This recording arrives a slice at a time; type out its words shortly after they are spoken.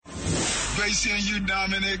great seeing you,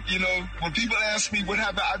 Dominic. You know, when people ask me what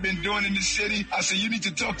have I've been doing in this city, I say, you need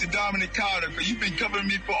to talk to Dominic Carter, because you've been covering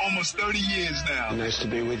me for almost 30 years now. Nice to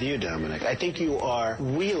be with you, Dominic. I think you are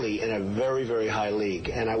really in a very, very high league.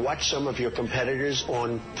 And I watch some of your competitors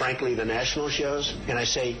on, frankly, the national shows, and I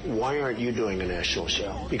say, why aren't you doing a national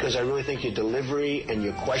show? Because I really think your delivery and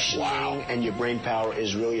your questioning and your brain power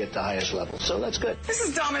is really at the highest level. So that's good. This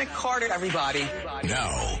is Dominic Carter, everybody.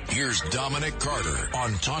 Now, here's Dominic Carter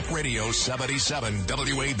on Talk Radio 77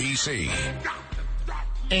 WABC.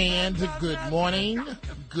 And good morning,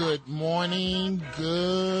 good morning,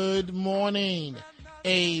 good morning.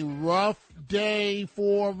 A rough day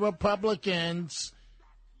for Republicans.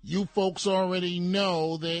 You folks already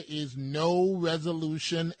know there is no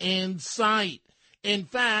resolution in sight. In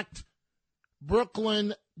fact,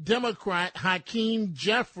 Brooklyn Democrat Hakeem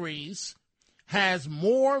Jeffries has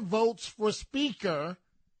more votes for Speaker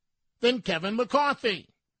than Kevin McCarthy.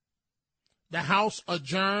 The House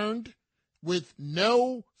adjourned with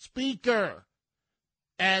no Speaker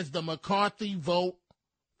as the McCarthy vote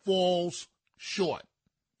falls short.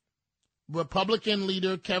 Republican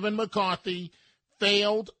leader Kevin McCarthy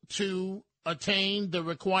failed to attain the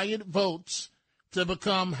required votes to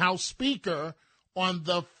become House Speaker on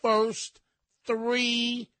the first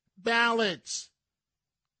 3 ballots,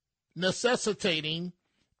 necessitating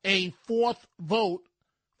a fourth vote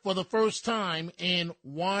for the first time in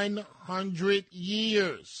 100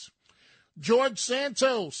 years. George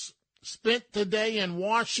Santos spent the day in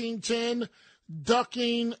Washington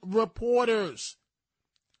ducking reporters.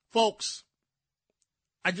 Folks,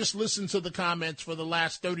 I just listened to the comments for the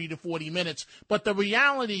last 30 to 40 minutes, but the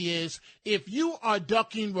reality is, if you are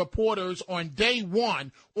ducking reporters on day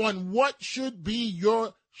one on what should be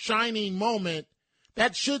your shining moment,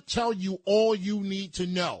 that should tell you all you need to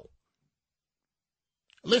know.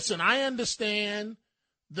 Listen, I understand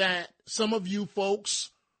that some of you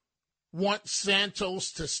folks want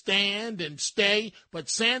Santos to stand and stay, but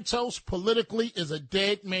Santos politically is a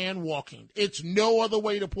dead man walking. It's no other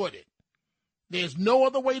way to put it. There's no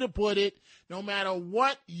other way to put it. No matter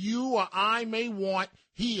what you or I may want,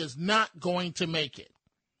 he is not going to make it.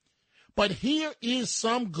 But here is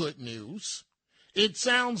some good news. It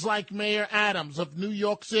sounds like Mayor Adams of New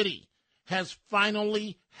York City has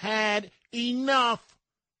finally had enough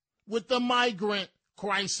with the migrant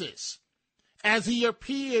crisis, as he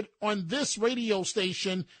appeared on this radio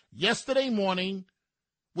station yesterday morning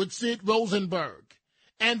with Sid Rosenberg.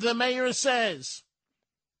 And the mayor says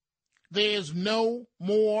there's no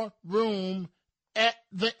more room at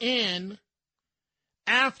the inn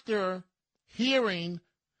after hearing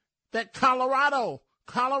that Colorado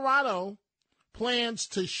plans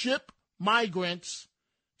to ship migrants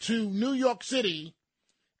to New York City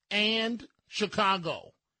and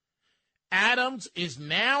Chicago. Adams is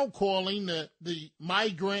now calling the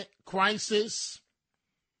migrant crisis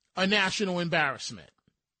a national embarrassment.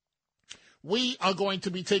 We are going to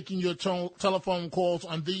be taking your telephone calls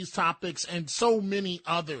on these topics and so many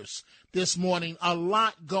others this morning. A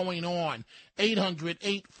lot going on.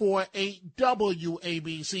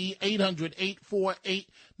 800-848-WABC,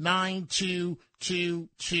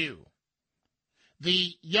 800-848-9222.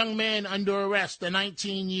 The young man under arrest, the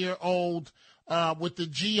 19-year-old with the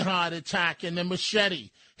jihad attack and the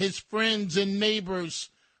machete. His friends and neighbors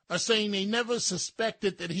are saying they never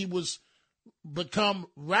suspected that he was become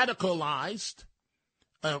radicalized,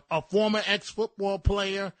 a former ex-football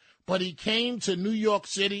player, but he came to New York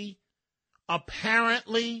City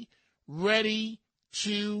apparently ready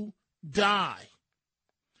to die.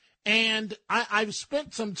 And I've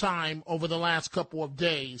spent some time over the last couple of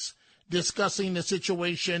days discussing the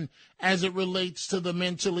situation as it relates to the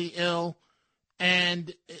mentally ill.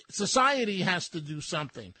 And society has to do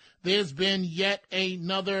something. There's been yet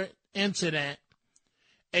another incident.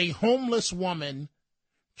 A homeless woman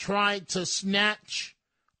tried to snatch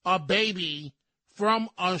a baby from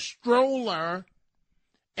a stroller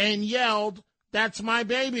and yelled, "That's my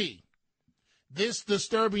baby." This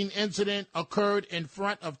disturbing incident occurred in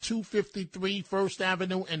front of 253 First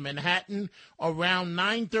Avenue in Manhattan around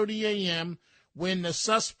 9:30 a.m. when the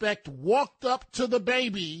suspect walked up to the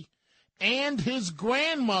baby and his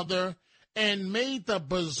grandmother and made the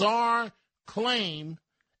bizarre claim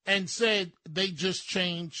and said they just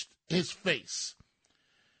changed his face.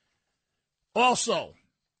 Also,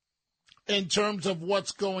 in terms of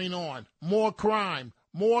what's going on, more crime,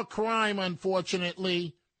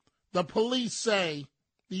 unfortunately. The police say,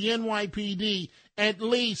 the NYPD, at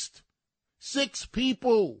least 6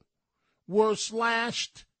 people were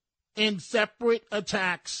slashed in separate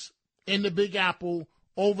attacks in the Big Apple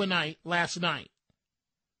overnight last night.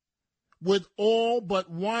 with all but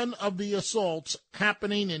one of the assaults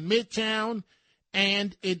happening in Midtown,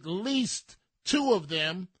 and at least two of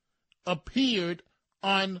them appeared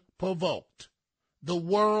unprovoked. The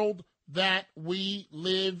world that we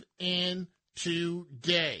live in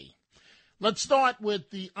today. Let's start with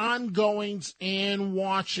the ongoings in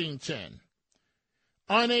Washington.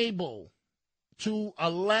 Unable to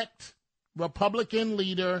elect Republican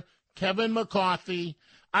leader Kevin McCarthy.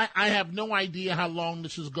 I have no idea how long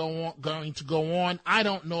this is going to go on. I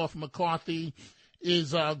don't know if McCarthy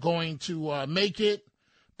is going to make it,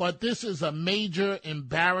 but this is a major,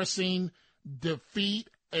 embarrassing defeat,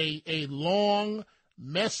 a long,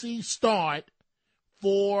 messy start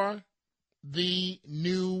for the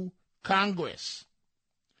new Congress.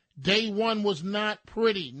 Day one was not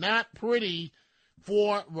pretty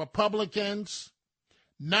for Republicans,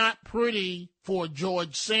 not pretty for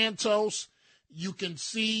George Santos. You can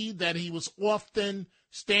see that he was often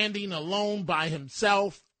standing alone by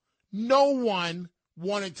himself. No one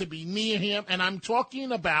wanted to be near him, and I'm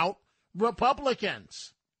talking about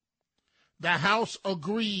Republicans. The House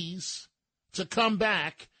agrees to come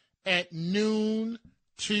back at noon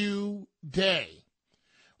today.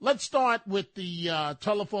 Let's start with the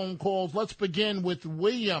telephone calls. Let's begin with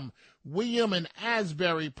William. William in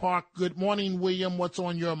Asbury Park. Good morning, William. What's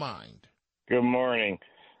on your mind? Good morning.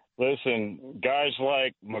 Listen, guys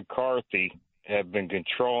like McCarthy have been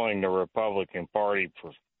controlling the Republican Party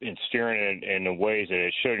and steering it in the ways that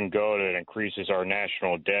it shouldn't go, that increases our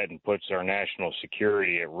national debt and puts our national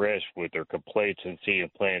security at risk with their complacency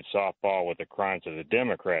and playing softball with the crimes of the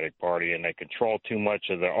Democratic Party, and they control too much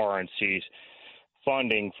of the RNC's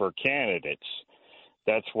funding for candidates.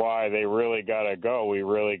 That's why they really got to go. We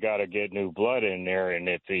really got to get new blood in there, and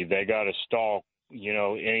if they got to stall,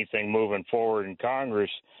 anything moving forward in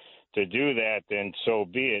Congress to do that, then so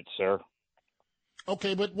be it, sir.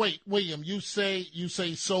 Okay, but wait, William, you say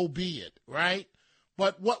so be it, right?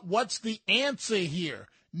 But what's the answer here?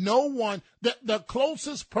 No one, the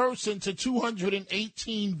closest person to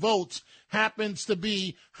 218 votes happens to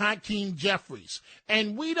be Hakeem Jeffries.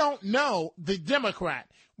 And we don't know, the Democrat,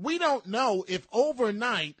 we don't know if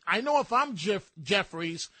overnight, I know if I'm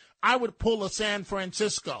Jeffries, I would pull a San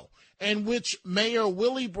Francisco, in which Mayor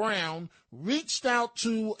Willie Brown reached out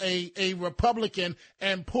to a Republican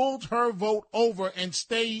and pulled her vote over and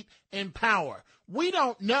stayed in power. We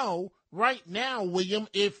don't know right now, William,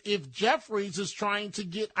 if Jeffries is trying to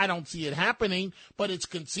get, I don't see it happening, but it's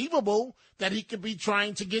conceivable that he could be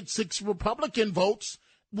trying to get 6 Republican votes,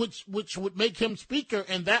 which would make him speaker,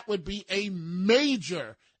 and that would be a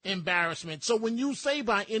major embarrassment. So when you say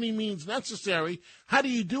by any means necessary, how do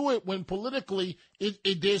you do it when politically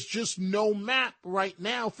there's just no map right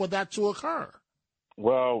now for that to occur?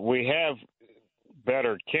 Well, we have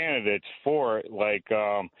better candidates for it, like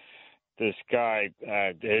this guy,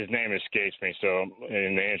 his name escapes me, so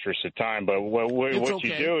in the interest of time, but what okay.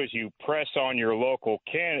 You do is you press on your local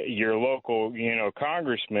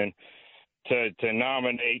congressman to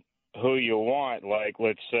nominate who you want. Like,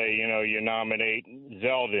 let's say, you nominate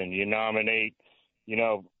Zeldin, you nominate,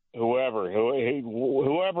 whoever's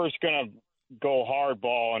going to go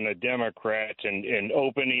hardball on the Democrats and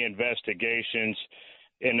open the investigations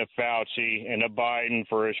into Fauci and to Biden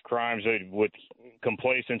for his crimes with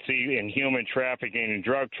complacency and human trafficking and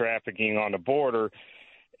drug trafficking on the border,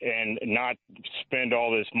 and not spend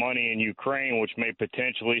all this money in Ukraine, which may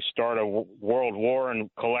potentially start a world war and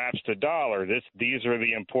collapse the dollar. These are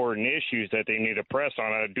the important issues that they need to press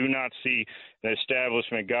on. I do not see an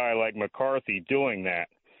establishment guy like McCarthy doing that.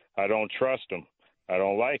 I don't trust him. I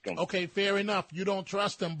don't like him. Okay, fair enough. You don't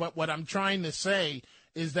trust him, but what I'm trying to say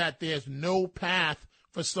is that there's no path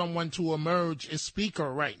for someone to emerge as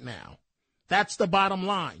speaker right now. That's the bottom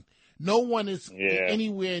line. No one is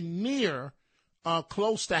anywhere near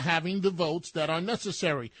close to having the votes that are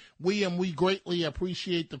necessary. William, we greatly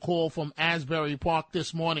appreciate the call from Asbury Park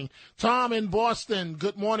this morning. Tom in Boston.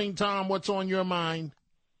 Good morning, Tom. What's on your mind?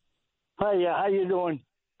 Hi, how you doing?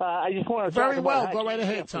 I just want to very talk well. About Go right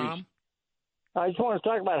ahead, Jeffries. Tom. I just want to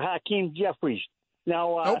talk about Hakeem Jeffries.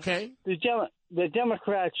 Now, okay. The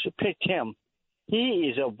Democrats picked him.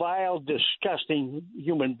 He is a vile, disgusting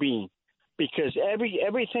human being because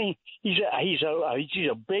everything he's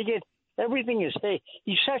a bigot. Everything is hate.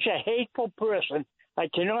 He's such a hateful person. I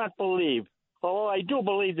cannot believe. Although I do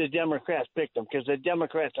believe the Democrats picked him because the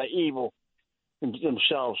Democrats are evil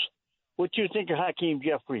themselves. What do you think of Hakeem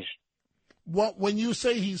Jeffries? What, when you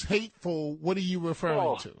say he's hateful, what are you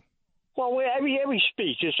referring to? Well, every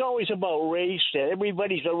speech, it's always about race.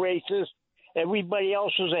 Everybody's a racist. Everybody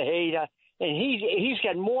else is a hater. And he's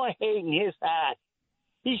got more hate in his heart.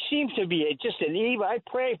 He seems to be just an evil. I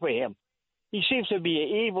pray for him. He seems to be an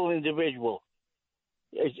evil individual.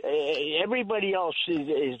 Everybody else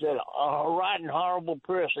is a rotten, horrible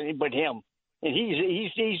person, but him, and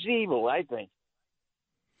he's evil, I think.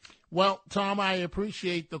 Well, Tom, I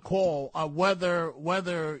appreciate the call.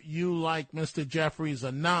 Whether you like Mr. Jeffries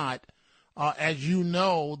or not, as you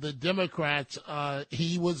know, the Democrats,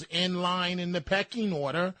 he was in line in the pecking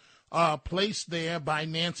order, placed there by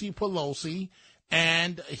Nancy Pelosi,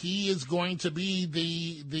 and he is going to be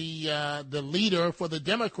the leader for the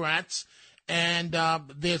Democrats, and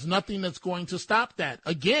there's nothing that's going to stop that.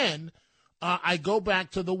 Again, I go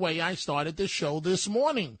back to the way I started the show this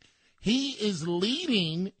morning. He is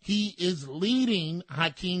leading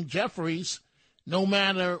Hakeem Jeffries, no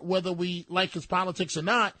matter whether we like his politics or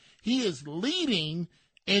not. He is leading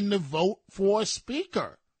in the vote for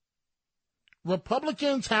Speaker.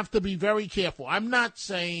 Republicans have to be very careful. I'm not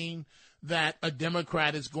saying that a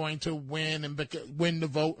Democrat is going to win the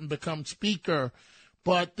vote and become Speaker,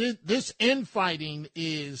 but this infighting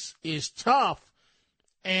is tough.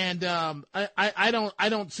 And I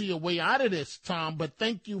don't see a way out of this, Tom, but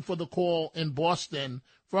thank you for the call in Boston,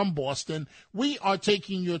 from Boston. We are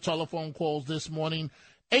taking your telephone calls this morning,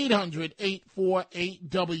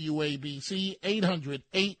 800-848-WABC,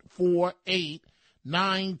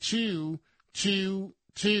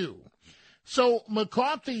 800-848-9222. So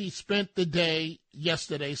McCarthy spent the day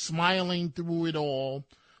yesterday smiling through it all,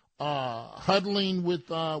 huddling with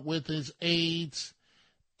his aides.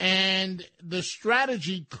 And the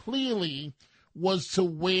strategy clearly was to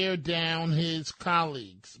wear down his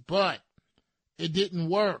colleagues. But it didn't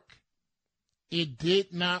work. It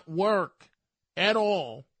did not work at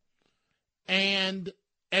all. And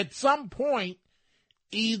at some point,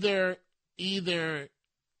 either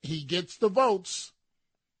he gets the votes,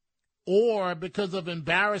 or because of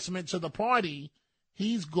embarrassment to the party,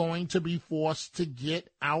 he's going to be forced to get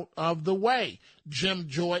out of the way. Jim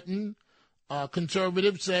Jordan,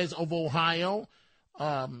 conservative, says of Ohio,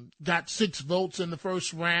 got 6 votes in the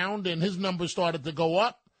first round, and his numbers started to go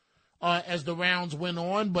up as the rounds went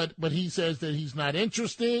on, but he says that he's not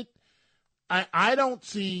interested. I don't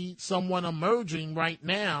see someone emerging right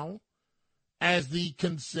now as the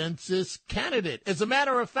consensus candidate. As a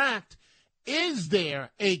matter of fact, is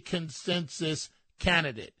there a consensus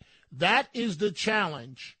candidate? That is the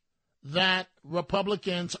challenge that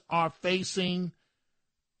Republicans are facing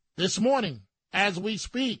this morning as we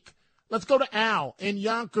speak. Let's go to Al in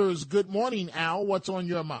Yonkers. Good morning, Al. What's on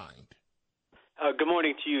your mind? Good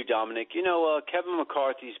morning to you, Dominic. You know, Kevin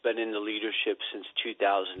McCarthy's been in the leadership since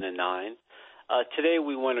 2009. Today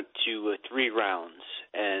we went to 3 rounds,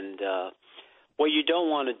 and what you don't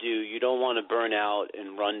want to do, you don't want to burn out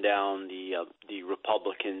and run down the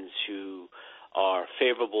Republicans who are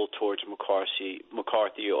favorable towards McCarthy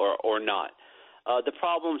or not. The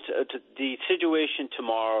problems, the situation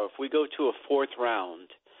tomorrow, if we go to a 4th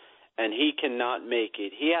round and he cannot make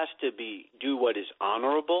it, he has to do what is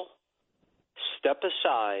honorable, step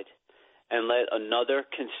aside, and let another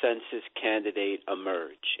consensus candidate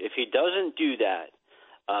emerge. If he doesn't do that,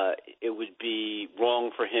 it would be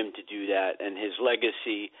wrong for him to do that, and his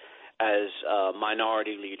legacy as a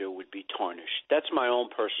minority leader would be tarnished. That's my own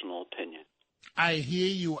personal opinion. I hear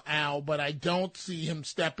you, Al, but I don't see him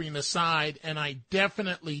stepping aside, and I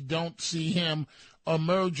definitely don't see him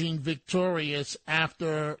emerging victorious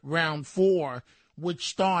after round 4, which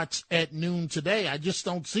starts at noon today. I just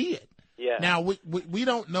don't see it. Yeah. Now, we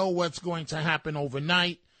don't know what's going to happen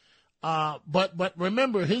overnight, but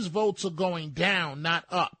remember, his votes are going down, not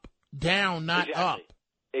up. Down, not up.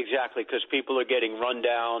 Exactly, because people are getting run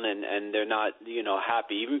down and they're not,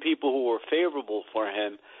 happy. Even people who were favorable for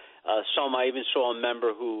him, I even saw a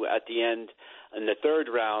member who, at the end, in the 3rd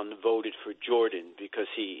round, voted for Jordan because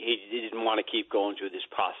he didn't want to keep going through this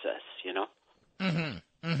process,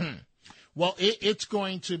 Well, it's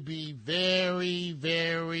going to be very,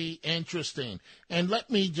 very interesting. And let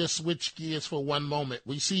me just switch gears for one moment.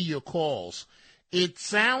 We see your calls. It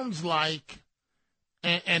sounds like,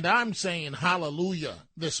 and I'm saying hallelujah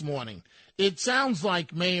this morning, it sounds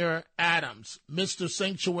like Mayor Adams, Mr.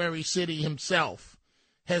 Sanctuary City himself,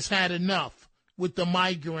 has had enough with the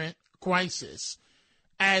migrant crisis,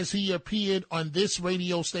 as he appeared on this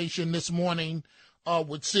radio station this morning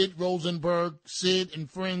with Sid Rosenberg, Sid and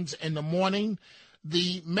Friends in the morning.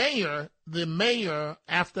 The mayor,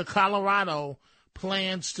 after Colorado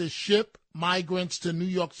plans to ship migrants to New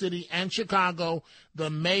York City and Chicago,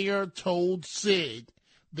 the mayor told Sid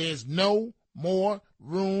there's no more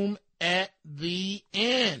room at the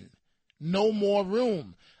inn. No more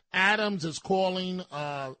room. Adams is calling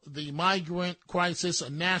the migrant crisis a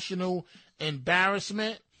national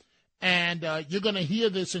embarrassment. And you're going to hear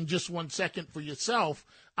this in just 1 second for yourself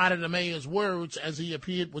out of the mayor's words as he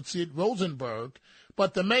appeared with Sid Rosenberg.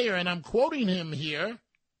 But the mayor, and I'm quoting him here,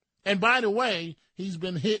 and by the way, he's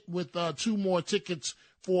been hit with 2 more tickets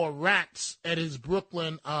for rats at his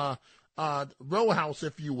Brooklyn row house,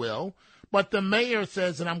 if you will. But the mayor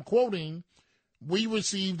says, and I'm quoting, we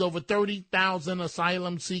received over 30,000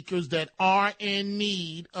 asylum seekers that are in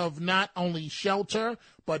need of not only shelter,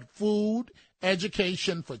 but food,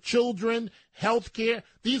 education for children, health care.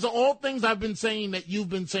 These are all things I've been saying that you've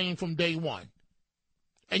been saying from day one.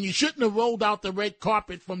 And you shouldn't have rolled out the red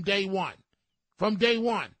carpet from day one. From day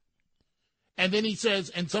one. And then he says,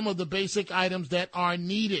 and some of the basic items that are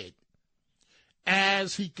needed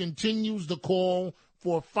as he continues the call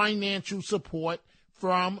for financial support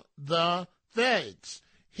from the feds.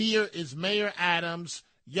 Here is Mayor Adams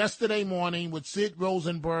yesterday morning with Sid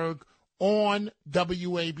Rosenberg on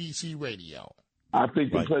WABC Radio. I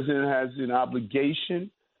think the president has an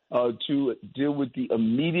obligation to deal with the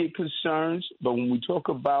immediate concerns, but when we talk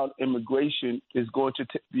about immigration, it's going to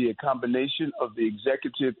be a combination of the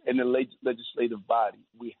executive and the legislative body.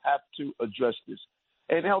 We have to address this.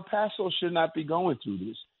 And El Paso should not be going through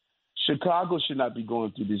this. Chicago should not be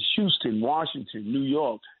going through this. Houston, Washington, New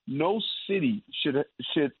York. No city should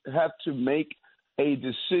have to make a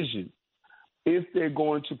decision if they're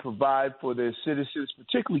going to provide for their citizens,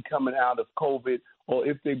 particularly coming out of COVID, or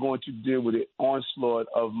if they're going to deal with the onslaught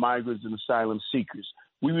of migrants and asylum seekers.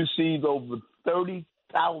 We received over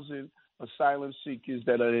 30,000 asylum seekers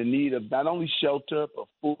that are in need of not only shelter, but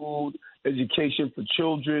food, education for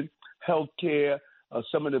children, health care,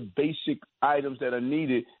 some of the basic items that are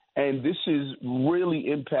needed. And this is really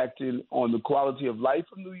impacting on the quality of life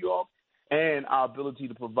of New York and our ability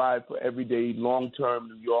to provide for everyday long-term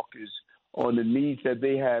New Yorkers on the needs that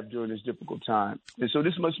they have during this difficult time. And so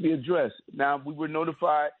this must be addressed. Now, we were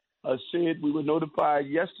notified,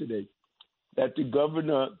 yesterday that the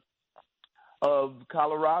governor of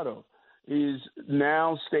Colorado is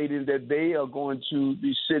now stating that they are going to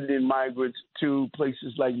be sending migrants to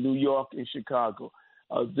places like New York and Chicago.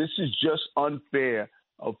 This is just unfair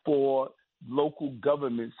for local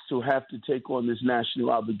governments to have to take on this national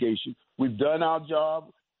obligation. We've done our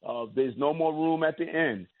job. There's no more room at the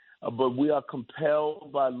end. But we are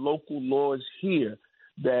compelled by local laws here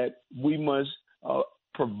that we must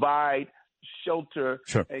provide shelter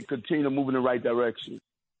and continue to move in the right direction.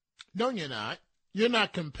 No, you're not. You're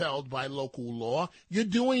not compelled by local law. You're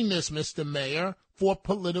doing this, Mr. Mayor, for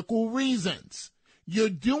political reasons. You're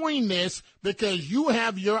doing this because you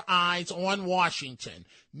have your eyes on Washington.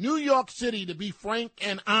 New York City, to be frank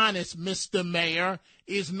and honest, Mr. Mayor,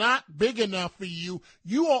 is not big enough for you.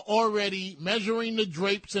 You are already measuring the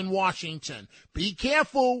drapes in Washington. Be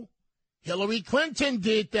careful. Hillary Clinton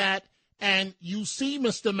did that. And you see,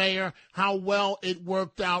 Mr. Mayor, how well it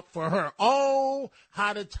worked out for her. Oh,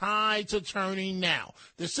 how the tides are turning now.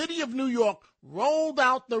 The city of New York rolled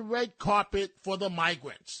out the red carpet for the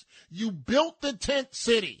migrants. You built the tent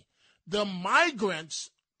city. The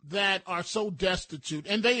migrants that are so destitute,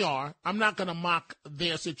 and they are, I'm not going to mock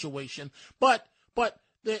their situation, but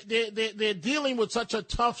they're dealing with such a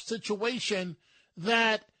tough situation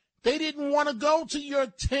that they didn't want to go to your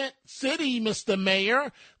tent city, Mr.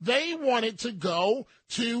 Mayor. They wanted to go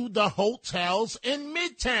to the hotels in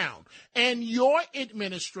Midtown. And your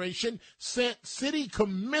administration sent city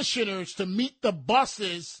commissioners to meet the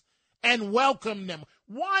buses and welcome them.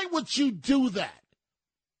 Why would you do that?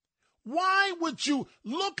 Why would you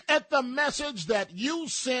look at the message that you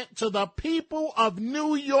sent to the people of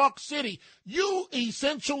New York City? You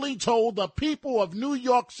essentially told the people of New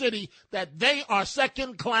York City that they are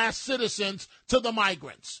second-class citizens to the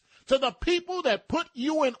migrants. To the people that put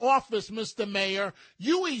you in office, Mr. Mayor,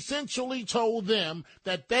 you essentially told them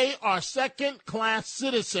that they are second-class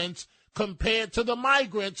citizens compared to the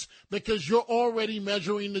migrants because you're already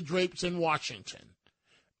measuring the drapes in Washington.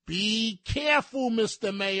 Be careful,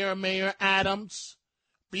 Mr. Mayor, Mayor Adams.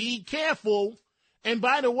 Be careful. And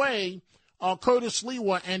by the way, Curtis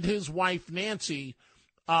Lewa and his wife, Nancy,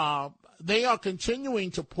 they are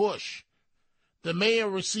continuing to push. The mayor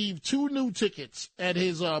received 2 new tickets at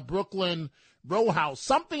his Brooklyn row house.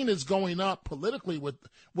 Something is going up politically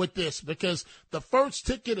with this because the first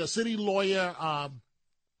ticket, a city lawyer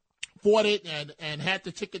fought it and had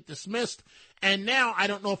the ticket dismissed. And now, I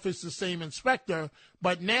don't know if it's the same inspector,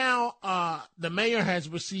 but now the mayor has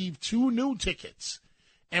received 2 new tickets.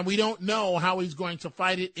 And we don't know how he's going to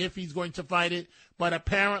fight it, if he's going to fight it, but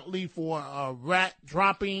apparently for rat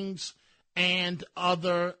droppings and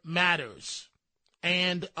other matters.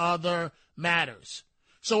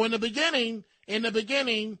 So in the beginning,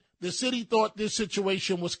 The city thought this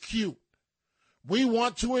situation was cute. We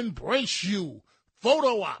want to embrace you.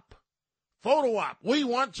 Photo op. We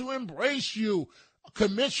want to embrace you.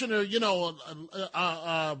 Commissioner,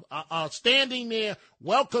 standing there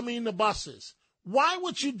welcoming the buses. Why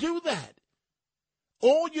would you do that?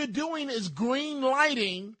 All you're doing is green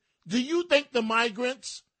lighting. Do you think the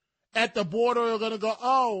migrants at the border are going to go,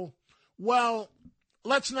 oh, well,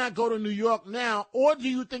 let's not go to New York now? Or do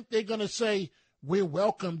you think they're going to say, we're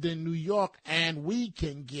welcomed in New York and we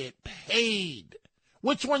can get paid?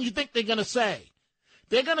 Which one you think they're going to say?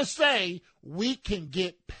 They're going to say we can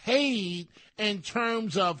get paid in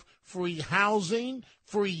terms of free housing,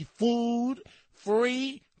 free food,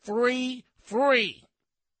 free.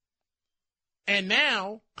 And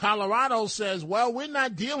now Colorado says, well, we're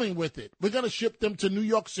not dealing with it. We're going to ship them to New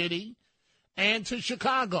York City and to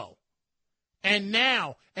Chicago. And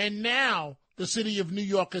now the city of New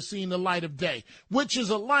York has seen the light of day, which is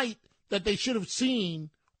a light that they should have seen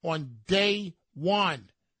on day one.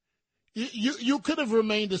 You could have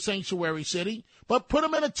remained a sanctuary city, but put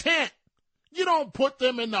them in a tent. You don't put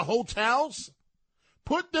them in the hotels.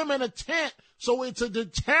 Put them in a tent so it's a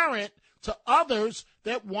deterrent to others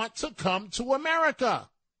that want to come to America.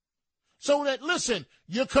 So that, listen,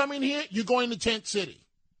 you're coming here, you're going to Tent City.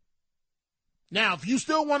 Now, if you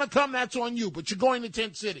still want to come, that's on you, but you're going to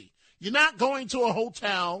Tent City. You're not going to a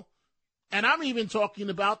hotel, and I'm even talking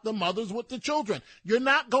about the mothers with the children. You're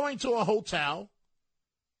not going to a hotel.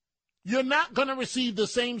 You're not going to receive the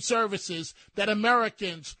same services that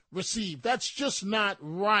Americans receive. That's just not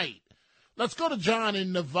right. Let's go to John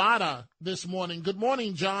in Nevada this morning. Good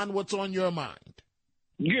morning, John. What's on your mind?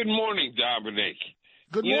 Good morning, Dominic.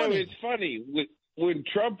 Good morning. It's funny. When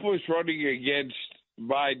Trump was running against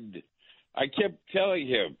Biden, I kept telling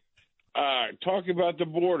him, talk about the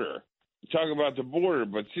border.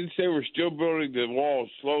 But since they were still building the wall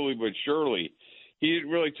slowly but surely, he didn't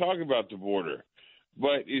really talk about the border.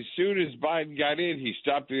 But as soon as Biden got in, he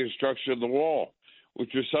stopped the construction of the wall,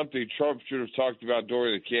 which was something Trump should have talked about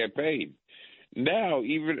during the campaign. Now,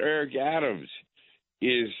 even Eric Adams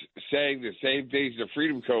is saying the same things the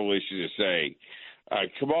Freedom Coalition is saying.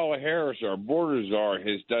 Kamala Harris, our border czar,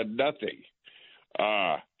 has done nothing.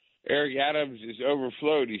 Eric Adams is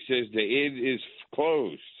overflowed. He says the end is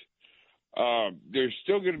closed. There's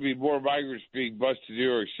still going to be more migrants being bused to New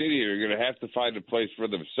York City. They're going to have to find a place for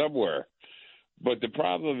them somewhere. But the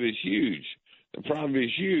problem is huge. And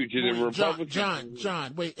the Republicans...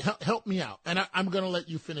 John, wait, help me out. And I'm going to let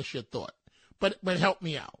you finish your thought. But help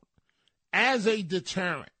me out. As a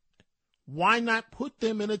deterrent, why not put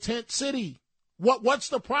them in a tent city? What's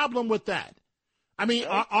the problem with that? I mean,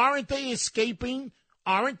 aren't they escaping?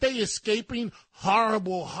 Aren't they escaping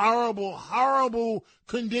horrible, horrible, horrible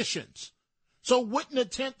conditions? So wouldn't a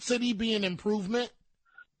tent city be an improvement?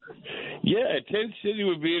 Yeah, a tent city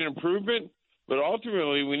would be an improvement. But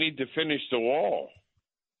ultimately, we need to finish the wall.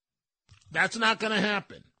 That's not going to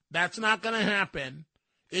happen.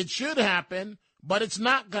 It should happen, but it's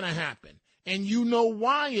not going to happen. And you know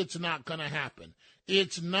why it's not going to happen.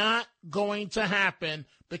 It's not going to happen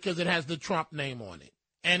because it has the Trump name on it.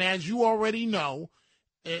 And as you already know,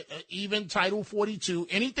 even Title 42,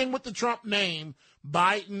 anything with the Trump name,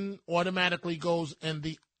 Biden automatically goes in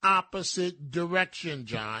the opposite direction,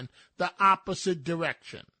 John, the opposite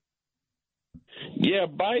direction. Yeah,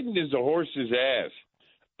 Biden is a horse's ass.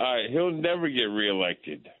 He'll never get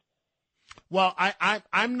reelected. Well,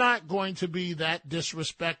 I'm not going to be that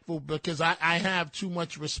disrespectful because I have too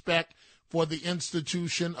much respect for the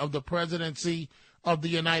institution of the presidency of the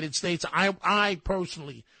United States. I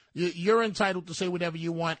personally, you're entitled to say whatever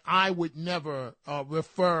you want. I would never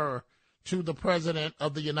refer to the president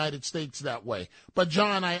of the United States that way. But,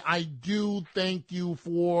 John, I do thank you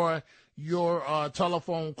for your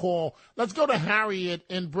telephone call. Let's go to Harriet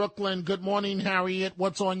in Brooklyn. Good morning, Harriet.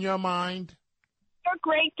 What's on your mind? You're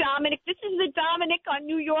great, Dominic. This is the Dominic on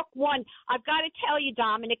New York One. I've got to tell you,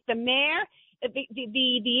 Dominic, the mayor,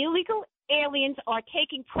 the illegal aliens are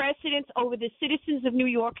taking precedence over the citizens of New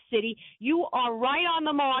York City. You are right on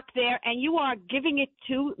the mark there, and you are giving it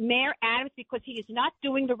to Mayor Adams because he is not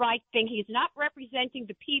doing the right thing. He is not representing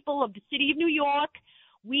the people of the city of New York.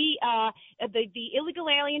 The illegal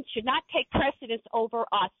aliens should not take precedence over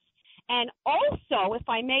us. And also, if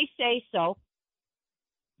I may say so,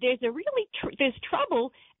 there's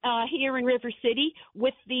trouble here in River City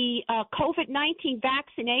with the COVID-19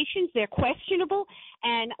 vaccinations. They're questionable.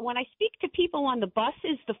 And when I speak to people on the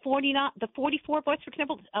buses, the 44 bus, for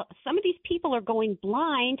example, some of these people are going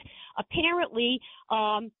blind. Apparently,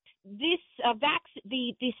 this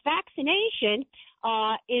vaccination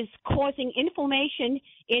is causing inflammation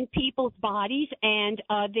in people's bodies, and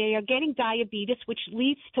they are getting diabetes, which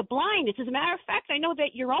leads to blindness. As a matter of fact, I know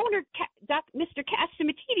that your owner, Mr.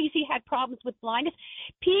 Catsimatidis, he had problems with blindness.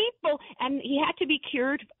 And he had to be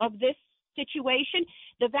cured of this situation.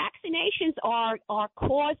 The vaccinations are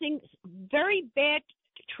causing very bad,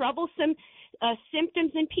 troublesome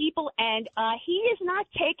symptoms in people, and he is not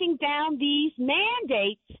taking down these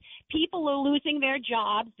mandates. People are losing their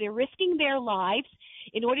jobs. They're risking their lives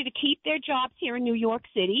in order to keep their jobs here in New York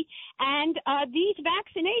City, and these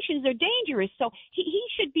vaccinations are dangerous. So he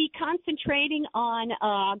should be concentrating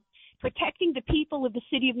on protecting the people of the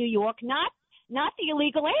city of New York, not the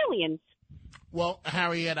illegal aliens. Well,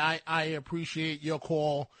 Harriet, I appreciate your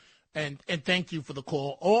call. And thank you for the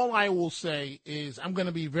call. All I will say is I'm going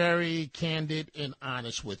to be very candid and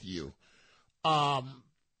honest with you.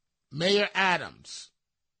 Mayor Adams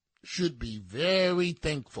should be very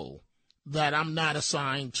thankful that I'm not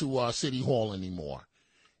assigned to City Hall anymore.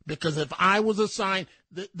 Because if I was assigned,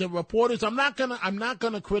 the reporters, I'm not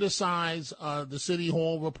gonna criticize the City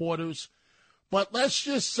Hall reporters, but let's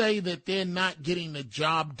just say that they're not getting the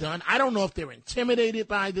job done. I don't know if they're intimidated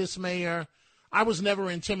by this mayor. I was never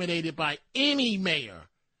intimidated by any mayor.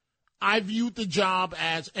 I viewed the job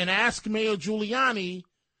as, and ask Mayor Giuliani,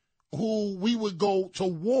 who we would go to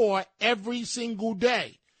war every single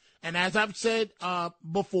day. And as I've said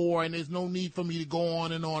before, and there's no need for me to go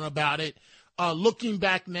on and on about it, looking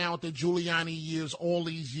back now at the Giuliani years, all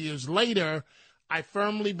these years later, I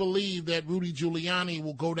firmly believe that Rudy Giuliani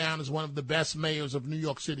will go down as one of the best mayors of New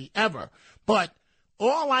York City ever. But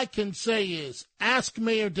all I can say is ask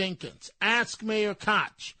Mayor Dinkins, ask Mayor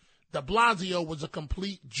Koch. De Blasio was a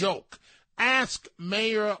complete joke. Ask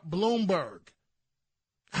Mayor Bloomberg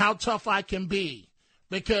how tough I can be.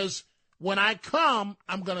 Because when I come,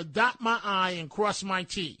 I'm going to dot my I and cross my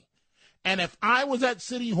T. And if I was at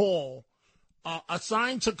City Hall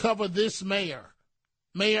assigned to cover this mayor,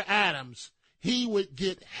 Mayor Adams, he would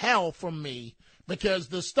get hell from me because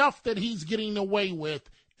the stuff that he's getting away with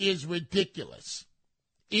is ridiculous.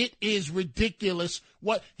 It is ridiculous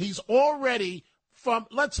what he's already from.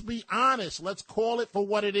 Let's be honest. Let's call it for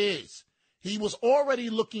what it is. He was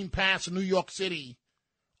already looking past New York City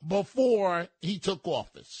before he took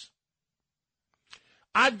office.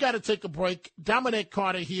 I've got to take a break. Dominic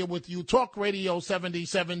Carter here with you. Talk Radio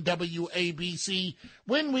 77 WABC.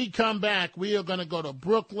 When we come back, we are going to go to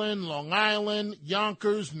Brooklyn, Long Island,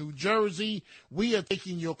 Yonkers, New Jersey. We are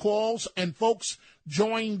taking your calls. And, folks,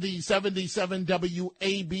 join the 77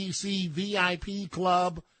 WABC VIP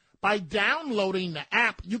Club by downloading the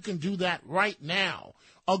app. You can do that right now.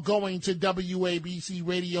 Or going to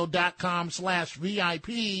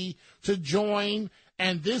WABCRadio.com/VIP to join.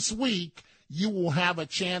 And this week, you will have a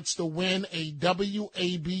chance to win a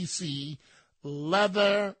WABC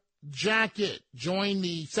leather jacket. Join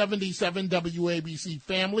the 77 WABC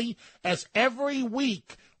family, as every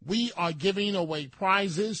week we are giving away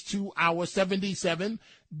prizes to our 77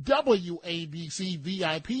 WABC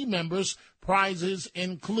VIP members. Prizes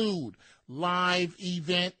include live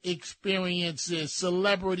event experiences,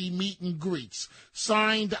 celebrity meet and greets,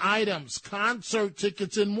 signed items, concert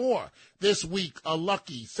tickets, and more. This week, a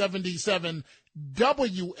lucky 77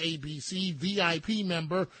 WABC VIP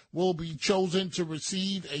member will be chosen to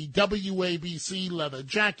receive a WABC leather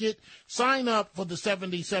jacket. Sign up for the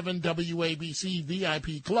 77 WABC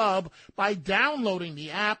VIP Club by downloading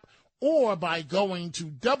the app or by going to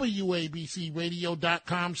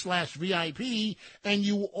WABCRadio.com/VIP, and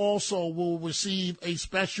you also will receive a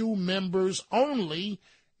special members-only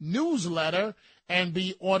newsletter and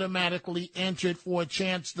be automatically entered for a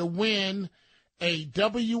chance to win a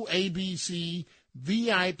WABC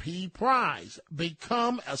VIP prize.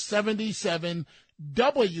 Become a 77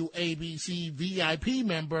 WABC VIP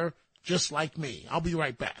member just like me. I'll be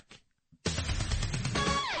right back.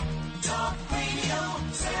 Talk Radio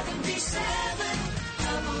 77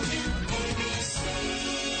 WABC.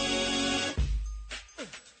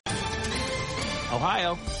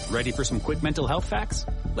 Ohio, ready for some quick mental health facts?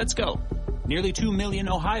 Let's go. Nearly 2 million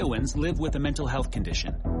Ohioans live with a mental health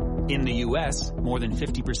condition. In the U.S., more than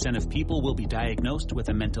 50% of people will be diagnosed with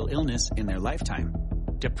a mental illness in their lifetime.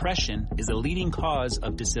 Depression is a leading cause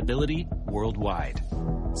of disability worldwide.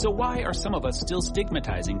 So why are some of us still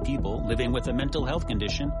stigmatizing people living with a mental health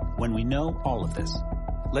condition when we know all of this?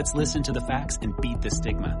 Let's listen to the facts and beat the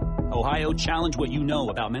stigma. Ohio, challenge what you know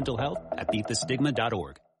about mental health at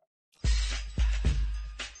beatthestigma.org.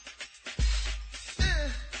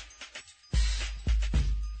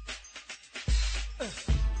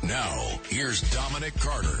 Now, here's Dominic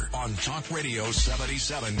Carter on Talk Radio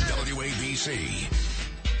 77 WABC.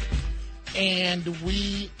 And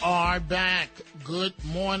we are back. Good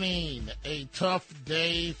morning. A tough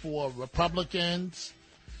day for Republicans.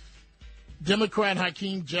 Democrat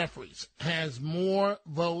Hakeem Jeffries has more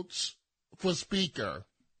votes for Speaker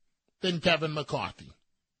than Kevin McCarthy.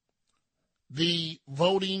 The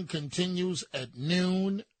voting continues at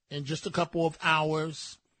noon in just a couple of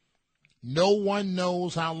hours. No one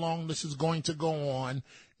knows how long this is going to go on.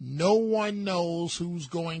 No one knows who's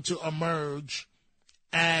going to emerge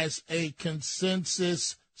as a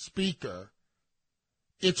consensus speaker.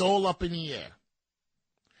 It's all up in the air.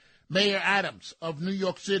 Mayor Adams of New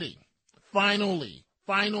York City, finally,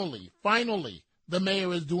 the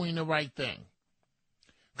mayor is doing the right thing.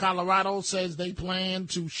 Colorado says they plan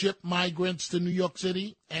to ship migrants to New York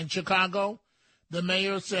City and Chicago. The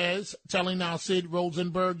mayor says, telling our Sid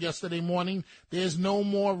Rosenberg yesterday morning, there's no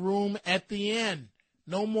more room at the inn.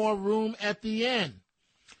 No more room at the inn.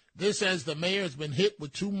 This as the mayor has been hit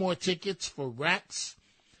with 2 more tickets for rats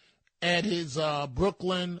at his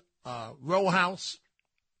Brooklyn row house.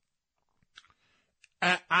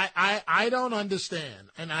 I don't understand,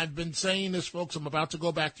 and I've been saying this, folks. I'm about to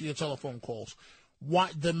go back to your telephone calls. Why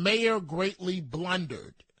the mayor greatly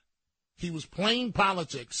blundered. He was playing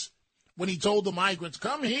politics when he told the migrants,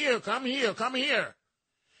 come here, come here, come here.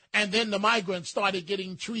 And then the migrants started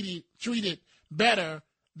getting treated better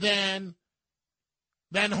than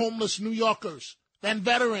homeless New Yorkers, than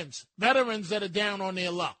veterans that are down on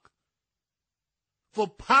their luck. For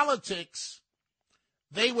politics,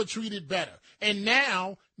 they were treated better. And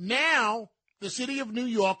now the city of New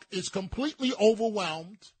York is completely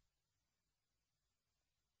overwhelmed.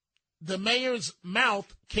 The mayor's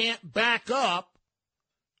mouth can't back up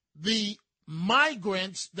the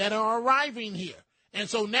migrants that are arriving here. And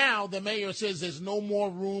so now the mayor says there's no more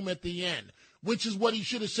room at the inn, which is what he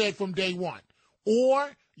should have said from day one. Or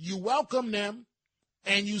you welcome them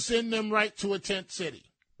and you send them right to a tent city,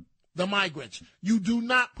 the migrants. You do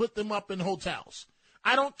not put them up in hotels.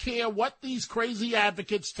 I don't care what these crazy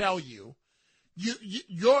advocates tell you.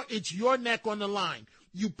 It's your neck on the line.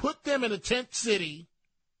 You put them in a tent city.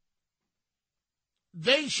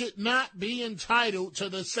 They should not be entitled to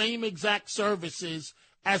the same exact services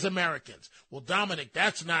as Americans. Well, Dominic,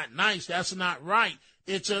 that's not nice. That's not right.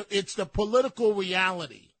 It's the political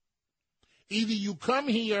reality. Either you come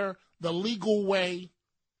here the legal way.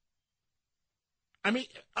 I mean,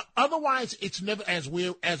 otherwise it's never, as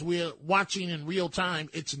we're watching in real time,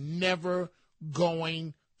 it's never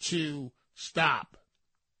going to stop.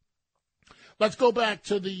 Let's go back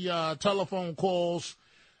to the telephone calls.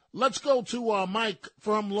 Let's go to Mike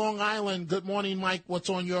from Long Island. Good morning, Mike. What's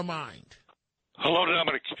on your mind? Hello,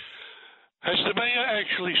 Dominic. Has the mayor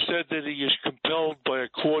actually said that he is compelled by a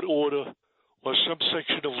court order or some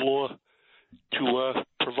section of law to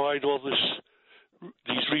provide all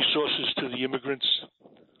these resources to the immigrants?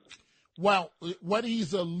 Well, what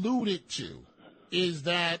he's alluded to is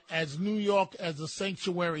that as New York as a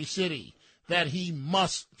sanctuary city, that he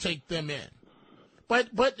must take them in.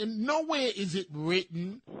 But nowhere is it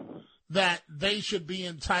written that they should be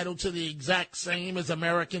entitled to the exact same as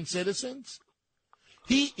American citizens.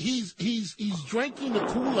 He's drinking the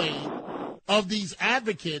Kool-Aid of these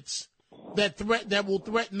advocates that will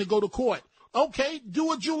threaten to go to court. Okay,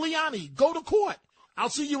 do a Giuliani. Go to court. I'll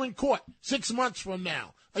see you in court 6 months from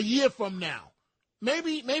now, a year from now,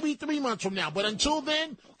 maybe 3 months from now. But until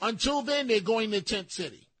then, they're going to tent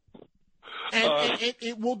city. And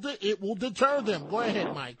it will deter them. Go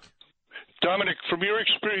ahead, Mike. Dominic, from your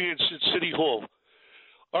experience at City Hall,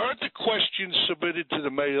 aren't the questions submitted to the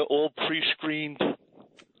mayor all pre-screened?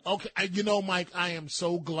 Okay, Mike, I am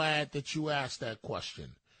so glad that you asked that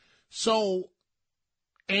question. So,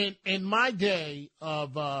 in my day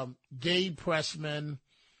of Gabe Pressman,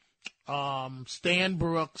 Stan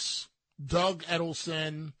Brooks, Doug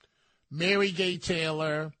Edelson, Mary Gay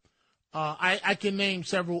Taylor, I can name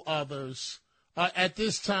several others. At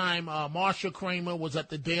this time, Marsha Kramer was at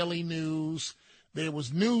the Daily News. There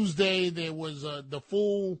was Newsday. There was the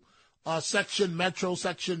full section, Metro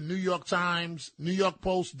section, New York Times, New York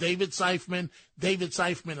Post, David Seifman,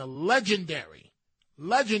 a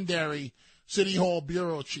legendary City Hall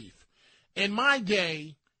bureau chief. In my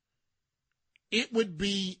day, it would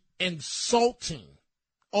be insulting,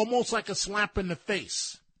 almost like a slap in the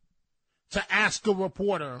face, to ask a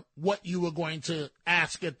reporter what you were going to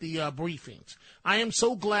ask at the briefings. I am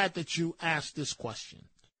so glad that you asked this question.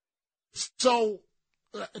 So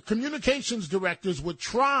communications directors would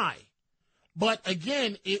try, but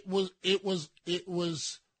again, it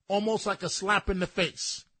was almost like a slap in the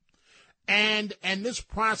face. And this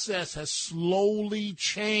process has slowly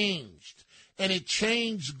changed, and it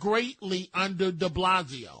changed greatly under de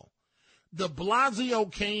Blasio. de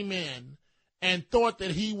Blasio came in and thought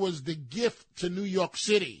that he was the gift to New York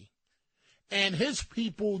City, and his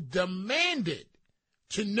people demanded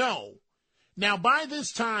to know. Now, by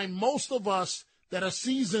this time, most of us that are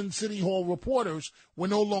seasoned City Hall reporters were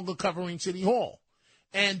no longer covering City Hall.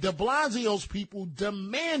 And de Blasio's people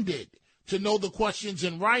demanded to know the questions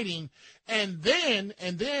in writing. And then,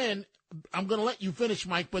 I'm going to let you finish,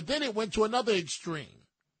 Mike, but then it went to another extreme.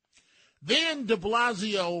 Then de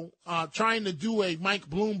Blasio, trying to do a Mike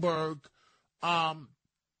Bloomberg,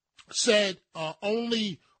 said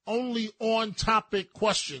only on-topic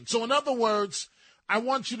questions. So in other words, I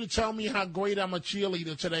want you to tell me how great I'm a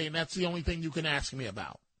cheerleader today, and that's the only thing you can ask me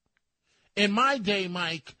about. In my day,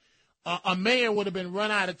 Mike, a mayor would have been run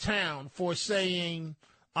out of town for saying,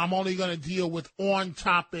 I'm only going to deal with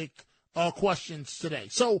on-topic questions today.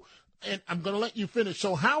 So, and I'm going to let you finish.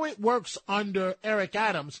 So how it works under Eric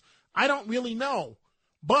Adams, I don't really know.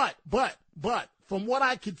 But from what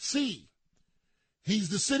I could see, he's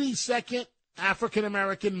the city's second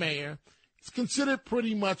African-American mayor. He's considered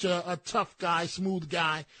pretty much a tough guy, smooth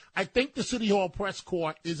guy. I think the City Hall press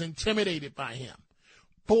corps is intimidated by him.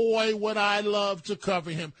 Boy, would I love to cover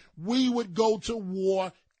him. We would go to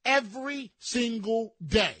war every single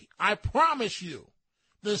day. I promise you.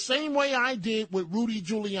 The same way I did with Rudy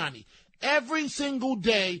Giuliani. Every single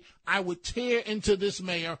day, I would tear into this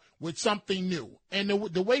mayor with something new. And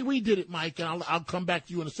the way we did it, Mike, and I'll come back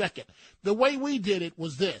to you in a second. The way we did it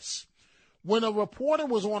was this. When a reporter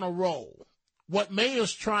was on a roll, what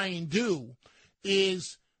mayors try and do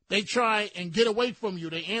is they try and get away from you.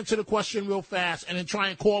 They answer the question real fast and then try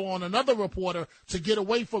and call on another reporter to get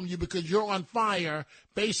away from you because you're on fire,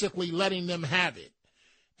 basically letting them have it.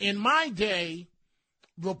 In my day,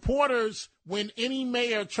 reporters, when any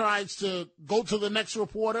mayor tries to go to the next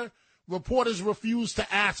reporter, reporters refuse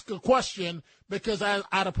to ask a question because out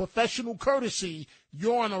of professional courtesy,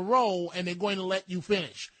 you're on a roll and they're going to let you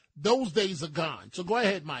finish. Those days are gone. So go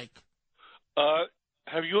ahead, Mike.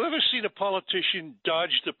 Have you ever seen a politician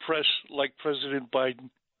dodge the press like President Biden?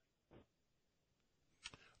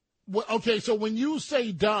 Well, okay, so when you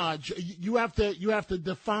say dodge, you have to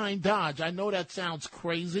define dodge. I know that sounds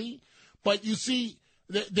crazy, but you see,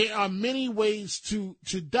 there are many ways to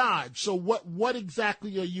dodge. So what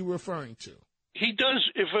exactly are you referring to? He does.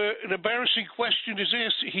 If an embarrassing question is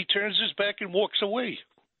asked, he turns his back and walks away.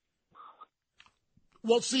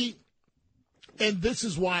 Well, see, and this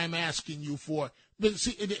is why I'm asking you for. But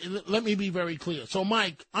see, let me be very clear. So,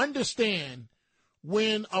 Mike, understand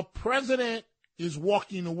when a president is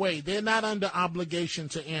walking away, they're not under obligation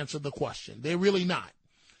to answer the question. They're really not.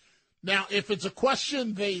 Now, if it's a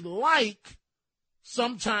question they like,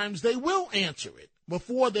 sometimes they will answer it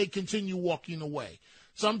before they continue walking away.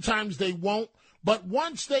 Sometimes they won't. But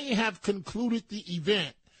once they have concluded the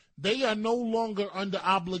event, they are no longer under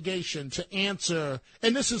obligation to answer,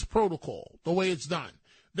 and this is protocol, the way it's done.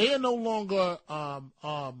 They are no longer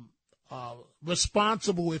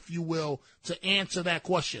responsible, if you will, to answer that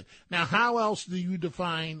question. Now, how else do you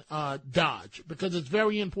define dodge? Because it's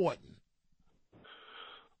very important.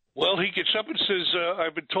 Well, he gets up and says,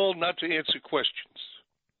 I've been told not to answer questions.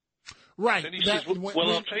 Right. And he says,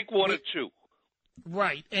 I'll take one or two.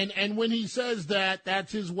 Right. And when he says that,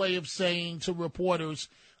 that's his way of saying to reporters,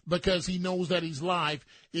 because he knows that he's live,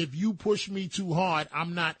 if you push me too hard,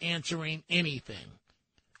 I'm not answering anything.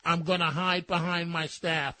 I'm going to hide behind my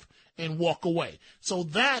staff and walk away. So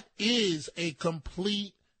that is a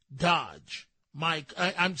complete dodge, Mike.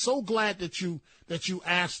 I'm so glad that you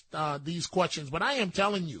asked these questions. But I am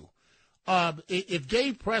telling you, if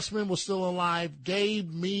Gabe Pressman was still alive,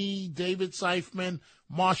 Gabe, me, David Seifman,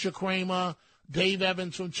 Marsha Kramer, Dave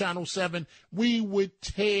Evans from Channel 7, we would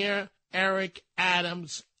tear Eric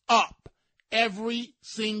Adams up every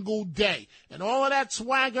single day. And all of that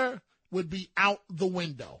swagger would be out the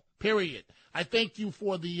window, period. I thank you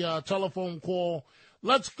for the telephone call.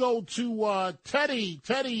 Let's go to Teddy.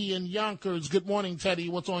 Teddy in Yonkers. Good morning, Teddy.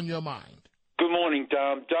 What's on your mind? Good morning,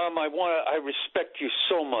 Dom. Dom, I respect you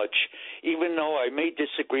so much, even though I may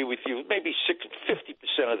disagree with you maybe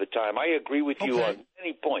 50% of the time. I agree with you on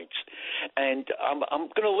many points. And I'm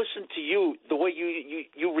going to listen to you the way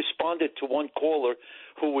you responded to one caller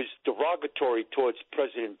who was derogatory towards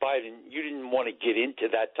President Biden. You didn't want to get into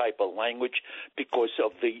that type of language because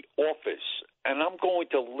of the office. And I'm going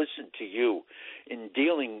to listen to you in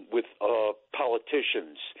dealing with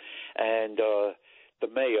politicians and the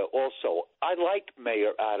mayor also. I like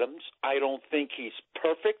Mayor Adams. I don't think he's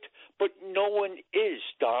perfect, but no one is,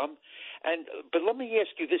 Dom. But let me ask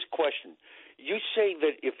you this question. You say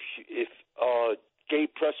that if Gabe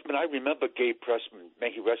Pressman, I remember Gabe Pressman,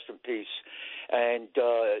 may he rest in peace, and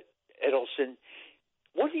Edelson,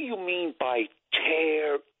 what do you mean by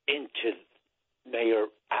tear into Mayor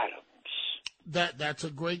Adams? That's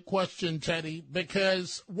a great question, Teddy,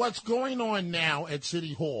 because what's going on now at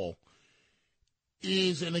City Hall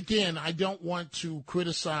is, and again, I don't want to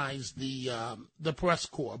criticize the press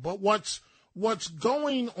corps, but what's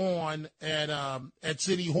going on at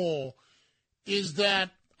City Hall is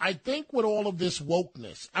that I think with all of this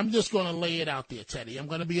wokeness, I'm just going to lay it out there, Teddy. I'm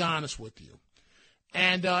going to be honest with you.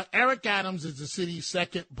 And Eric Adams is the city's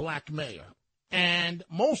second black mayor, and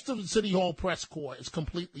most of the City Hall press corps is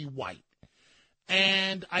completely white.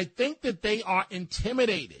 And I think that they are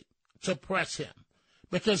intimidated to press him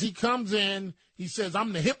because he comes in, he says,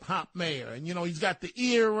 I'm the hip-hop mayor. And, you know, he's got the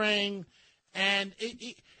earring. And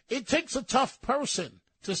it takes a tough person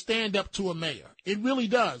to stand up to a mayor. It really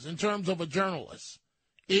does in terms of a journalist.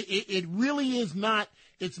 It really is not.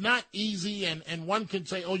 It's not easy. And one can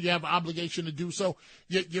say, oh, you have an obligation to do so.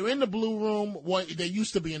 You're in the Blue Room. Well, they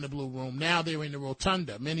used to be in the Blue Room. Now they're in the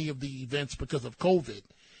Rotunda, many of the events because of COVID.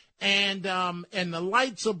 And the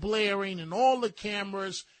lights are blaring and all the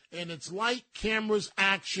cameras, and it's light, cameras,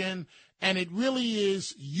 action, and it really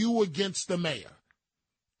is you against the mayor.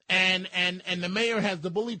 And the mayor has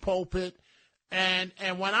the bully pulpit, and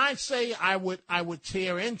when I say I would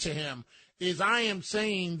tear into him, is I am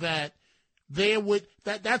saying that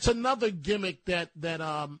that's another gimmick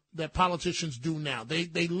that politicians do now.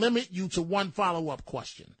 They limit you to one follow-up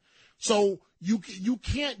question. So you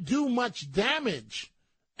can't do much damage.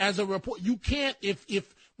 As a report, you can't,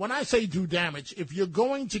 if when I say do damage, if you're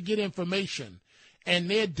going to get information and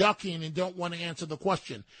they're ducking and don't want to answer the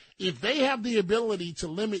question, if they have the ability to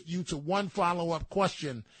limit you to one follow-up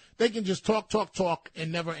question, they can just talk,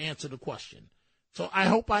 and never answer the question. So I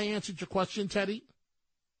hope I answered your question, Teddy.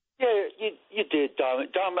 Yeah, you did, Dom.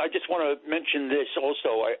 Dom, I just want to mention this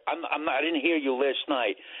also. I didn't hear you last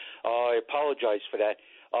night. I apologize for that.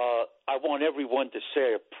 I want everyone to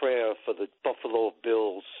say a prayer for the Buffalo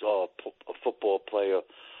Bills football player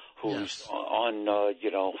who's on,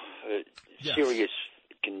 serious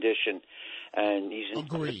condition, and he's in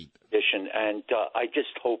condition. And I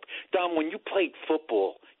just hope, Dom, when you played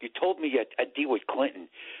football, you told me at DeWitt Clinton.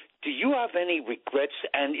 Do you have any regrets?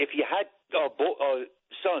 And if you had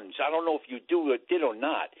sons, I don't know if you did or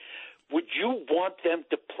not, would you want them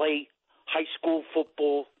to play high school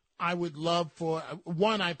football? I would love for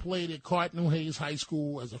one. I played at Cardinal Hayes High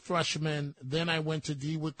School as a freshman. Then I went to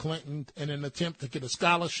DeWitt Clinton in an attempt to get a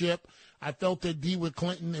scholarship. I felt that DeWitt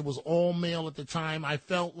Clinton, it was all male at the time. I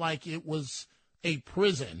felt like it was a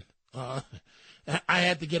prison. I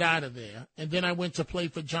had to get out of there. And then I went to play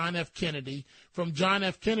for John F. Kennedy. From John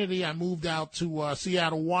F. Kennedy, I moved out to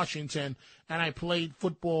Seattle, Washington, and I played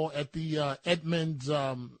football at the Edmonds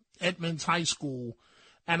High School.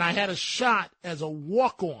 And I had a shot as a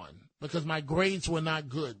walk-on because my grades were not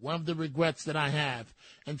good. One of the regrets that I have,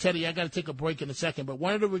 and Teddy, I got to take a break in a second, but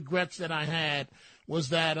one of the regrets that I had was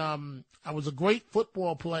that I was a great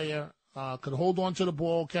football player, could hold on to the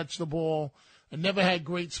ball, catch the ball, and never had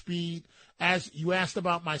great speed. As you asked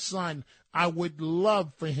about my son, I would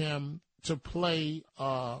love for him to play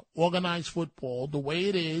organized football the way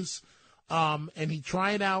it is, and he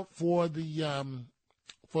tried out for the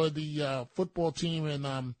football team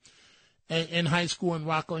in high school in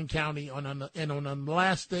Rockland County. On the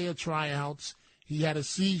last day of tryouts, he had a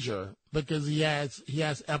seizure because he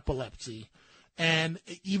has epilepsy. And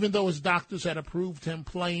even though his doctors had approved him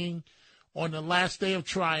playing, on the last day of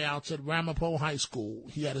tryouts at Ramapo High School,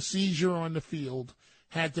 he had a seizure on the field,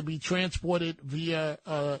 had to be transported via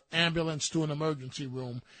ambulance to an emergency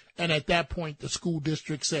room. And at that point, the school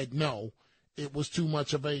district said no. It was too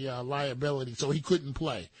much of a liability, so he couldn't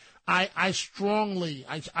play. I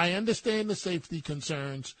understand the safety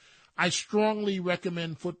concerns. I strongly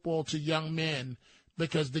recommend football to young men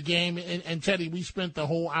because the game, and Teddy, we spent the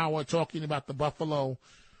whole hour talking about the Buffalo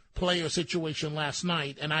player situation last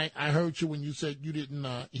night, and I heard you when you said you didn't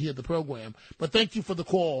hear the program. But thank you for the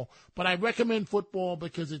call. But I recommend football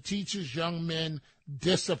because it teaches young men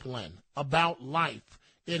discipline about life.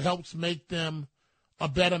 It helps make them a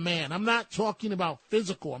better man. I'm not talking about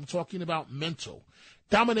physical. I'm talking about mental.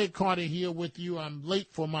 Dominic Carter here with you. I'm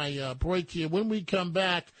late for my break here. When we come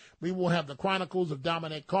back, we will have the Chronicles of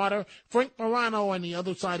Dominic Carter. Frank Morano on the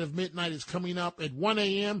other side of midnight is coming up at 1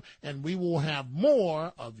 a.m., and we will have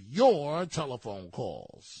more of your telephone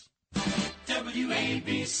calls.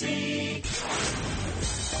 WABC.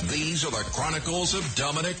 These are the Chronicles of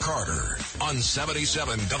Dominic Carter on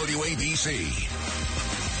 77 WABC.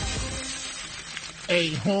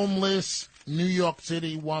 A homeless New York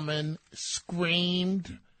City woman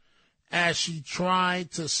screamed as she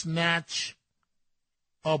tried to snatch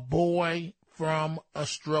a boy from a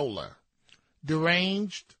stroller.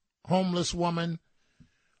 Deranged, homeless woman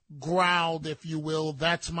growled, if you will,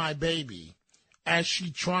 "That's my baby," as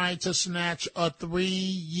she tried to snatch a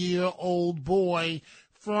 3-year-old boy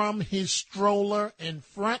from his stroller in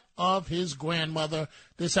front of his grandmother.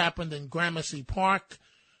 This happened in Gramercy Park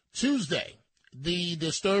Tuesday. The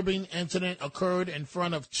disturbing incident occurred in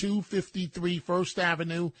front of 253 First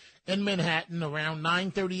Avenue in Manhattan around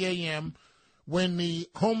 9:30 a.m. when the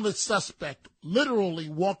homeless suspect literally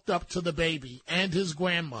walked up to the baby and his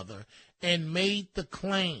grandmother and made the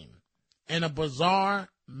claim in a bizarre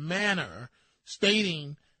manner,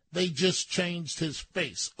 stating they just changed his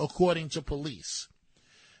face, according to police.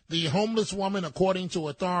 The homeless woman, according to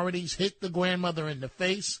authorities, hit the grandmother in the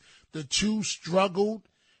face. The two struggled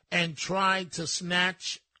and tried to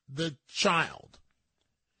snatch the child.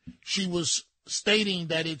 She was stating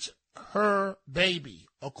that it's her baby,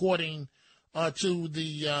 according to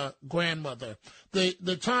the grandmother.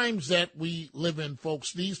 The times that we live in,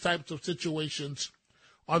 folks, these types of situations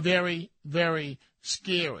are very, very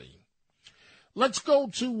scary. Let's go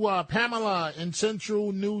to Pamela in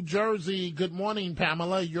Central New Jersey. Good morning,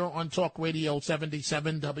 Pamela. You're on Talk Radio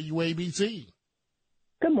 77 WABC.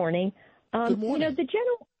 Good morning. Good morning.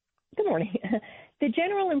 Good morning. The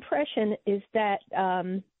general impression is that,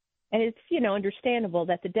 and it's, understandable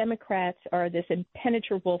that the Democrats are this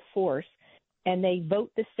impenetrable force and they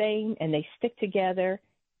vote the same and they stick together,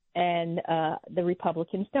 and the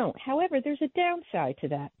Republicans don't. However, there's a downside to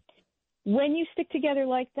that. When you stick together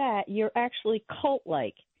like that, you're actually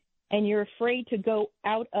cult-like, and you're afraid to go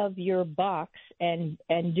out of your box and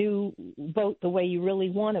vote the way you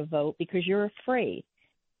really want to vote because you're afraid.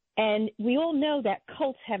 And we all know that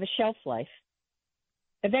cults have a shelf life.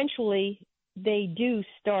 Eventually, they do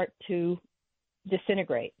start to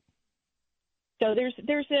disintegrate. So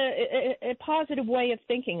there's a positive way of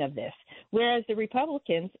thinking of this. Whereas the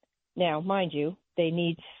Republicans, now, mind you, they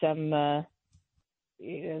need some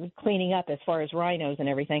cleaning up as far as rhinos and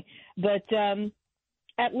everything. But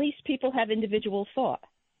at least people have individual thought,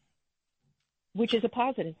 which is a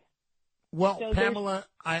positive. Well, so Pamela,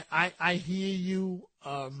 I hear you,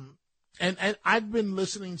 and I've been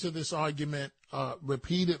listening to this argument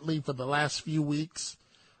repeatedly for the last few weeks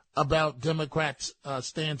about Democrats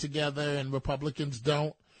stand together and Republicans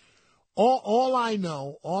don't. All I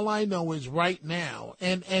know is right now,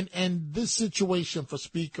 and this situation for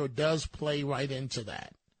Speaker does play right into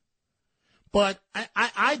that. But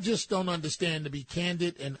I just don't understand, to be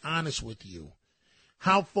candid and honest with you,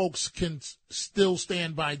 how folks can still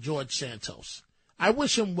stand by George Santos. I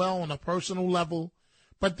wish him well on a personal level,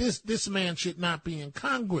 but this man should not be in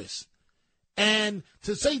Congress. And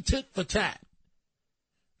to say tit for tat,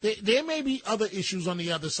 there may be other issues on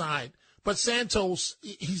the other side, but Santos,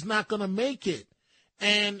 he's not going to make it.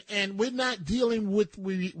 And we're not dealing with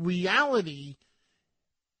reality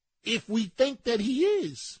if we think that he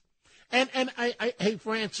is. And hey,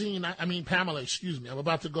 Francine, Pamela, excuse me, I'm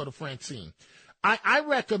about to go to Francine. I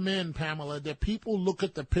recommend, Pamela, that people look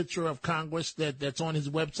at the picture of Congress that's on his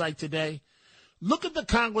website today. Look at the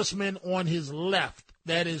congressman on his left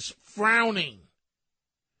that is frowning.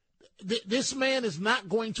 This man is not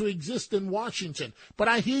going to exist in Washington. But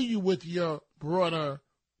I hear you with your broader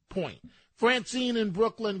point. Francine in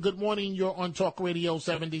Brooklyn, good morning. You're on Talk Radio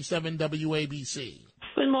 77 WABC.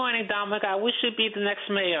 Good morning, Dominic. I wish you'd be the next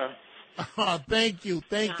mayor. Oh, thank you.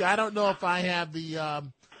 I don't know if I have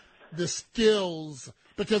the skills,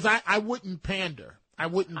 because I wouldn't pander. I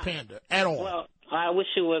wouldn't pander at all. Well, I wish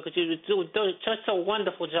you would, because you do such a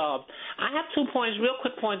wonderful job. I have 2 points, real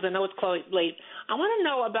quick points. I know it's late. I want to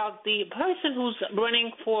know about the person who's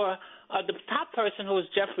running for the top person, who is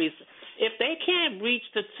Jeffries. If they can't reach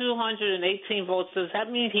the 218 votes, does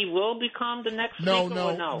that mean he will become the next speaker?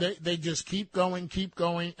 No. They just keep going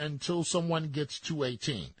until someone gets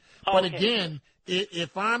 218. But again,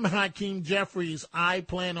 if I'm Hakeem Jeffries, I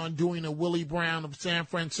plan on doing a Willie Brown of San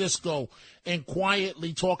Francisco and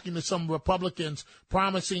quietly talking to some Republicans,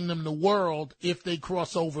 promising them the world if they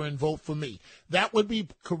cross over and vote for me. That would be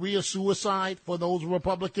career suicide for those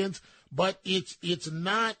Republicans, but it's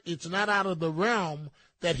not out of the realm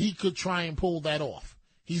that he could try and pull that off.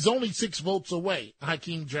 He's only 6 votes away,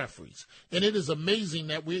 Hakeem Jeffries. And it is amazing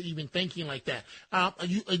that we're even thinking like that.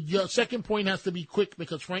 Your second point has to be quick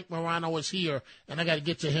because Frank Morano is here, and I got to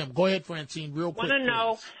get to him. Go ahead, Francine, real quick. I want to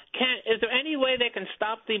know, is there any way they can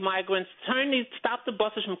stop the migrants, stop the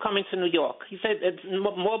buses from coming to New York? He said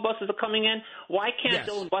more buses are coming in. Why can't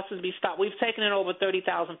those buses be stopped? We've taken in over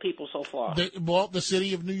 30,000 people so far. The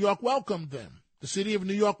city of New York welcomed them. The city of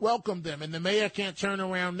New York welcomed them, and the mayor can't turn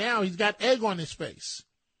around now. He's got egg on his face.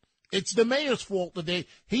 It's the mayor's fault today.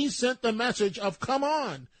 He sent the message of come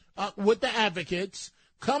on with the advocates.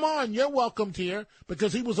 Come on, you're welcomed here,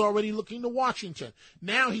 because he was already looking to Washington.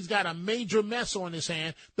 Now he's got a major mess on his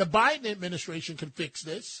hand. The Biden administration can fix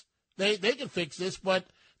this. They can fix this, but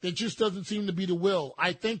there just doesn't seem to be the will.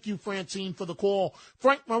 I thank you, Francine, for the call.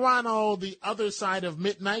 Frank Morano, the other side of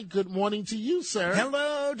midnight. Good morning to you, sir.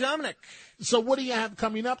 Hello, Dominic. So what do you have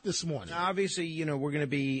coming up this morning? Obviously, we're going to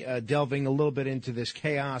be delving a little bit into this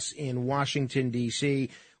chaos in Washington,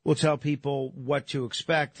 D.C., We'll tell people what to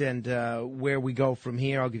expect and where we go from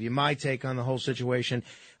here. I'll give you my take on the whole situation.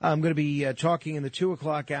 I'm going to be talking in the 2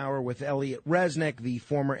 o'clock hour with Elliot Resnick, the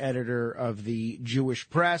former editor of the Jewish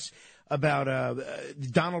Press, about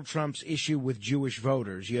Donald Trump's issue with Jewish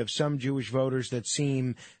voters. You have some Jewish voters that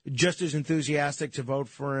seem just as enthusiastic to vote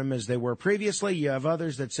for him as they were previously. You have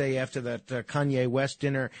others that say after that Kanye West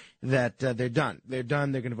dinner that they're done. They're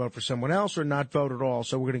done. They're going to vote for someone else or not vote at all.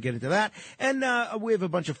 So we're going to get into that. And we have a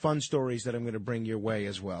bunch of fun stories that I'm going to bring your way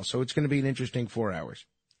as well. So it's going to be an interesting 4 hours.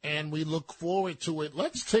 And we look forward to it.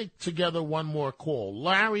 Let's take together one more call.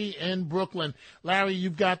 Larry in Brooklyn. Larry,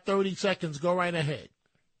 you've got 30 seconds. Go right ahead.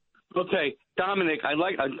 Okay, Dominic, as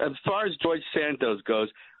far as George Santos goes,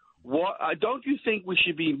 don't you think we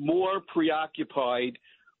should be more preoccupied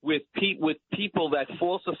with people that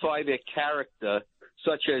falsify their character,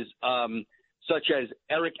 such as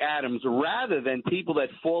Eric Adams, rather than people that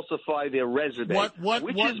falsify their resume? Wait,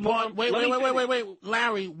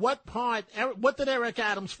 Larry, what did Eric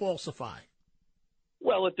Adams falsify?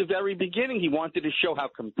 Well, at the very beginning, he wanted to show how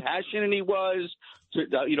compassionate he was.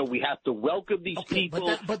 We have to welcome these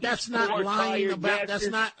people. But that's not lying about. That's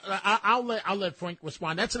not. I'll let Frank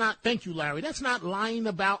respond. That's not. Thank you, Larry. That's not lying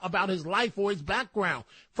about his life or his background.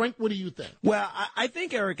 Frank, what do you think? Well, I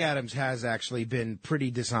think Eric Adams has actually been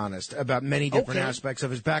pretty dishonest about many different aspects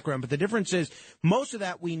of his background. But the difference is most of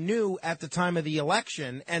that we knew at the time of the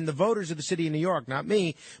election, and the voters of the city of New York, not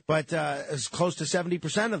me, but as close to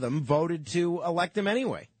 70% of them voted to elect him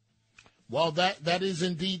anyway. Well, that is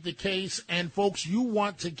indeed the case. And, folks, you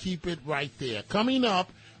want to keep it right there. Coming up,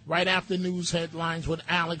 right after news headlines with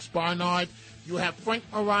Alex Barnard, you have Frank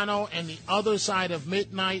Morano and the other side of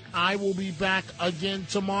midnight. I will be back again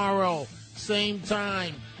tomorrow. Same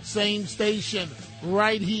time, same station,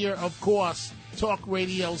 right here, of course, Talk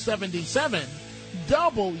Radio 77,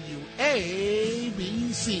 WABC.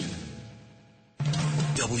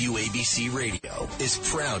 WABC Radio is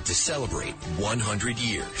proud to celebrate 100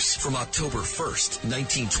 years. From October 1st,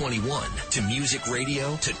 1921, to music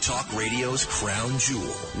radio, to talk radio's crown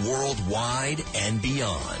jewel, worldwide and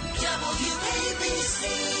beyond. WABC.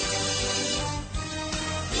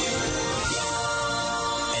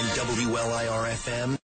 And WLIR-FM